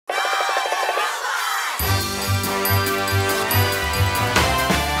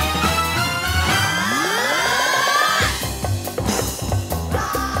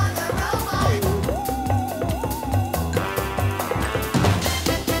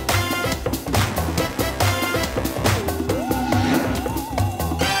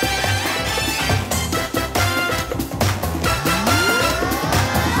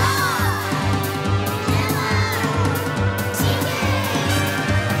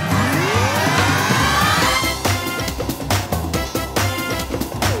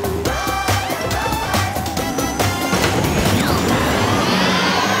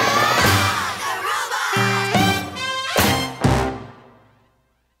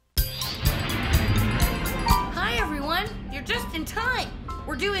in time.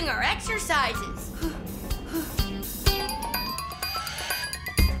 We're doing our exercises.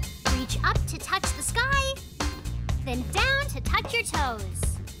 Reach up to touch the sky, then down to touch your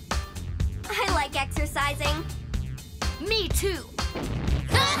toes. I like exercising. Me too.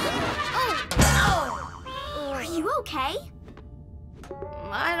 Are you okay?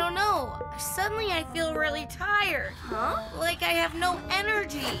 I don't know. Suddenly I feel really tired. Huh? Like I have no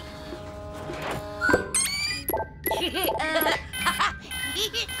energy.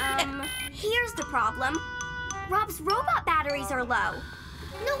 Here's the problem. Rob's robot batteries are low.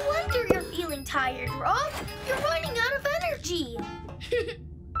 No wonder you're feeling tired, Rob. You're running out of energy.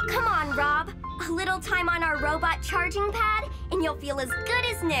 Come on, Rob. A little time on our robot charging pad, and you'll feel as good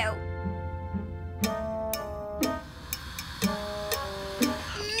as new.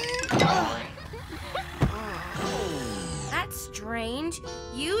 That's strange.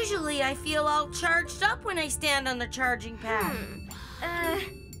 Usually I feel all charged up when I stand on the charging pad.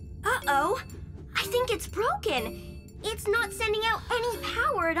 Uh-oh. I think it's broken. It's not sending out any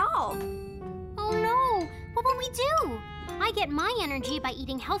power at all. Oh no, what will we do? I get my energy by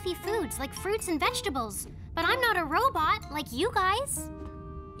eating healthy foods like fruits and vegetables. But I'm not a robot like you guys.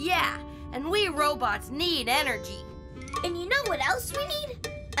 Yeah, and we robots need energy. And you know what else we need?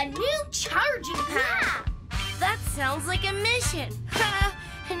 A new charging pad. That sounds like a mission.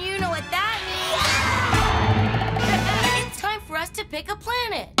 And you know what that means? It's time for us to pick a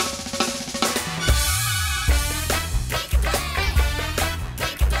planet.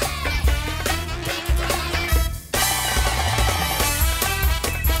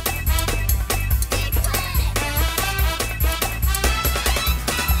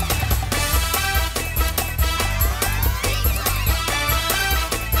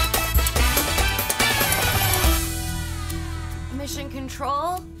 Mission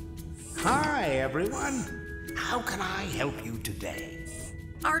Control? Hi, everyone. How can I help you today?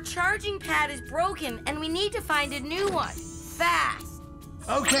 Our charging pad is broken and we need to find a new one. Fast.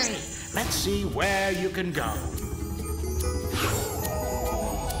 Okay, let's see where you can go.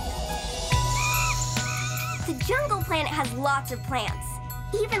 The jungle planet has lots of plants,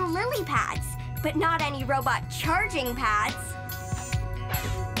 even lily pads, but not any robot charging pads.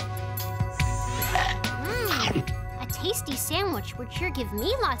 A tasty sandwich would sure give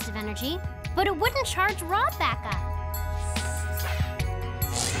me lots of energy, but it wouldn't charge Rob back up.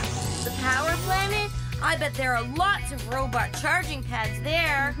 The power planet? I bet there are lots of robot charging pads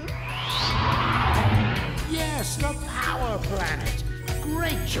there. Yes, the power planet.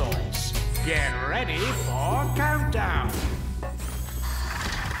 Great choice. Get ready for countdown.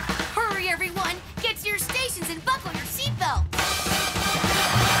 Hurry, everyone! Get to your stations and buckle your seatbelt!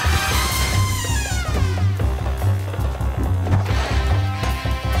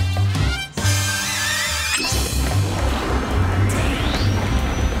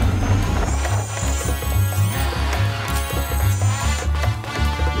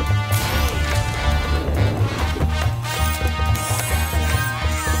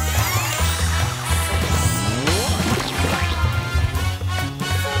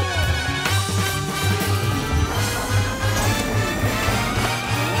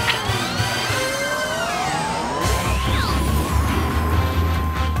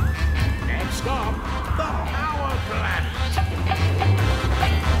 Next stop, the power planet.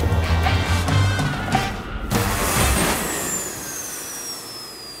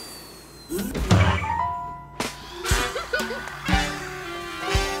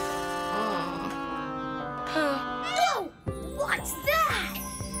 Whoa! What's that?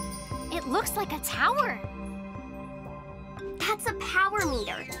 It looks like a tower. That's a power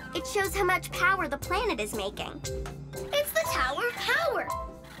meter. It shows how much power the planet is making. It's the Tower of Power.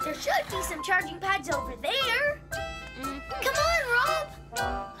 There should be some charging pads over there. Come on, Rob.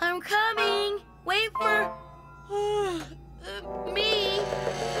 I'm coming! Wait for... me!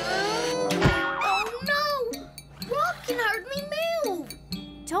 Oh, no! Rob can hardly move.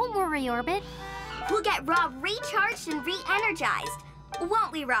 Don't worry, Orbit. We'll get Rob recharged and re-energized.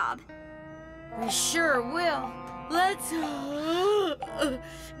 Won't we, Rob? We sure will. Let's...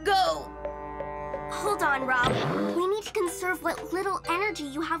 go! Hold on, Rob. We need to conserve what little energy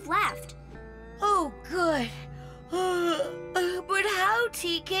you have left. Oh, good. But how,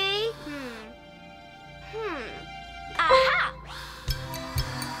 TK? Aha!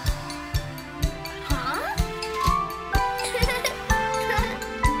 Huh?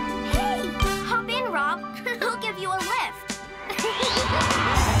 Hey, hop in, Rob. I'll give you a lift.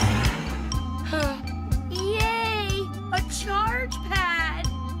 Yay! A charge pad!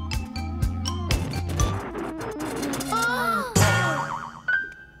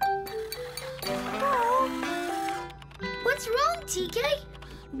 What's wrong, TK?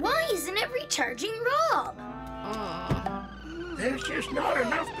 Why isn't it recharging Rob? There's just not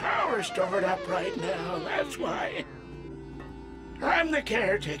enough power stored up right now, that's why. I'm the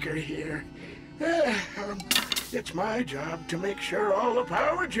caretaker here. It's my job to make sure all the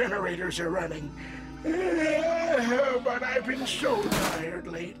power generators are running. But I've been so tired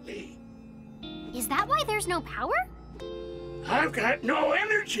lately. Is that why there's no power? I've got no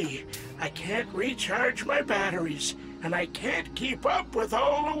energy. I can't recharge my batteries, and I can't keep up with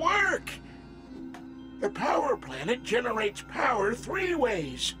all the work. The power planet generates power 3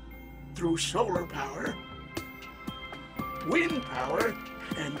 ways. Through solar power, wind power,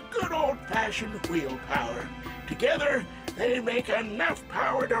 and good old-fashioned wheel power. Together, they make enough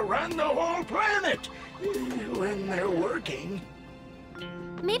power to run the whole planet when they're working.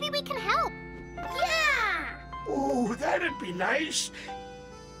 Maybe we can help. Yeah! Oh, that'd be nice.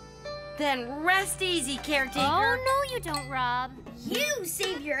 Then rest easy, caretaker. Oh, no, you don't, Rob. You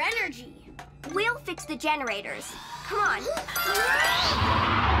save your energy. We'll fix the generators. Come on.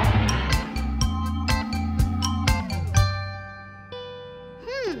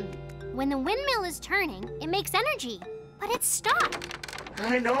 When the windmill is turning, it makes energy, but it's stopped.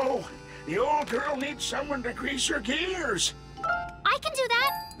 I know. The old girl needs someone to grease her gears. I can do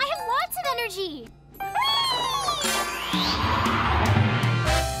that. I have lots of energy.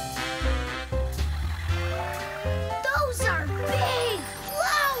 Those are big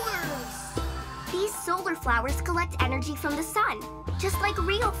flowers! These solar flowers collect energy from the sun, just like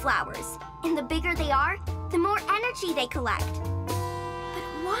real flowers. And the bigger they are, the more energy they collect. But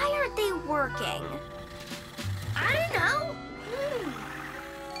why aren't they working? I don't know.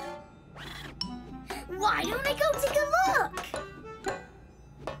 Why don't I go take a look?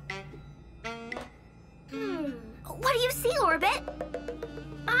 What do you see, Orbit?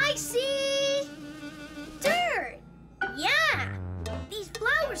 I see dirt. Yeah, these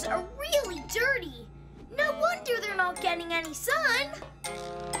flowers are really dirty. No wonder they're not getting any sun.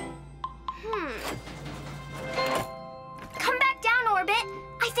 Come back down, Orbit.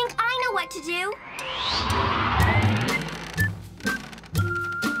 I think I know what to do.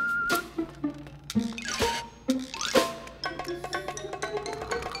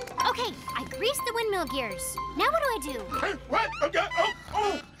 Okay, I greased the windmill gears. Now what do I do? What?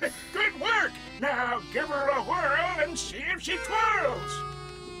 Good work. Now give her a whirl and see if she twirls.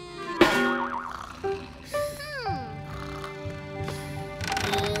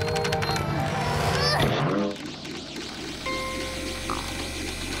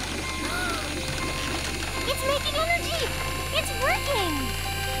 It's making energy! It's working!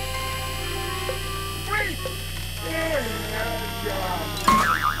 Great. Good job.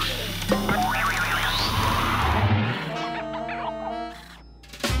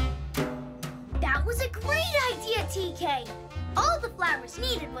 That was a great idea, TK. All the flowers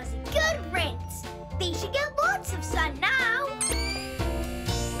needed was a good rinse. They should get lots of sun now.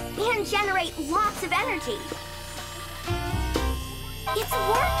 And generate lots of energy. It's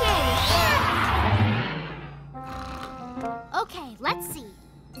working! Okay, let's see.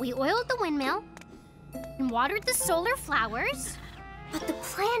 We oiled the windmill and watered the solar flowers. But the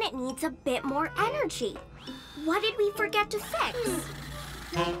planet needs a bit more energy. What did we forget to fix?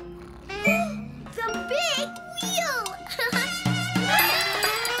 The big wheel!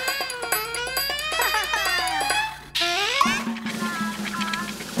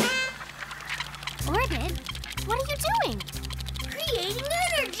 Orbit, what are you doing? Creating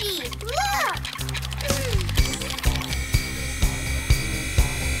energy! Look!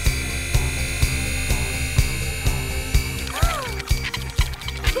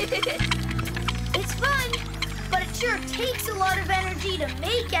 It's fun, but it sure takes a lot of energy to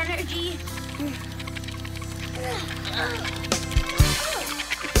make energy.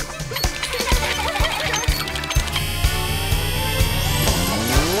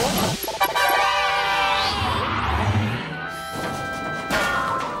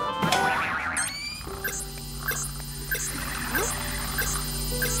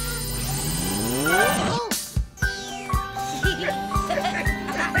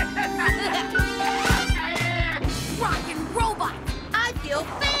 Rockin' robot! I feel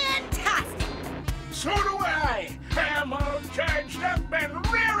fantastic! So do I. I'm all charged up and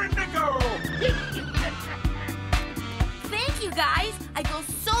raring to go. Thank you, guys. I feel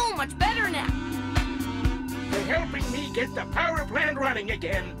so much better now. For helping me get the power plant running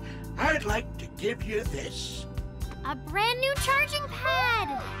again, I'd like to give you this. A brand new charging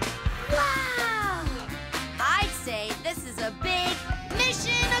pad! Wow! I'd say this is a big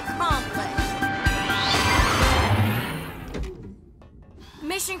mission accomplished.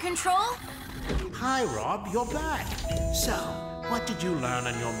 Mission control? Hi, Rob. You're back. So, what did you learn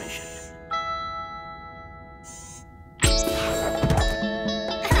on your mission?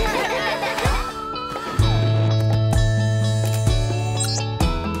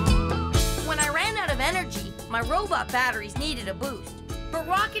 When I ran out of energy, my robot batteries needed a boost. But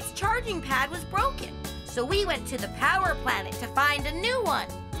Rocket's charging pad was broken, so we went to the power planet to find a new one.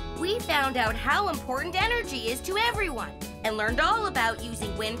 We found out how important energy is to everyone and learned all about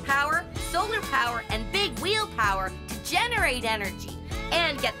using wind power, solar power, and big wheel power to generate energy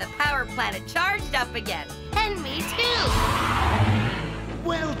and get the power planet charged up again. And me too.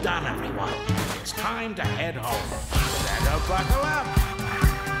 Well done, everyone. It's time to head home. Better buckle up.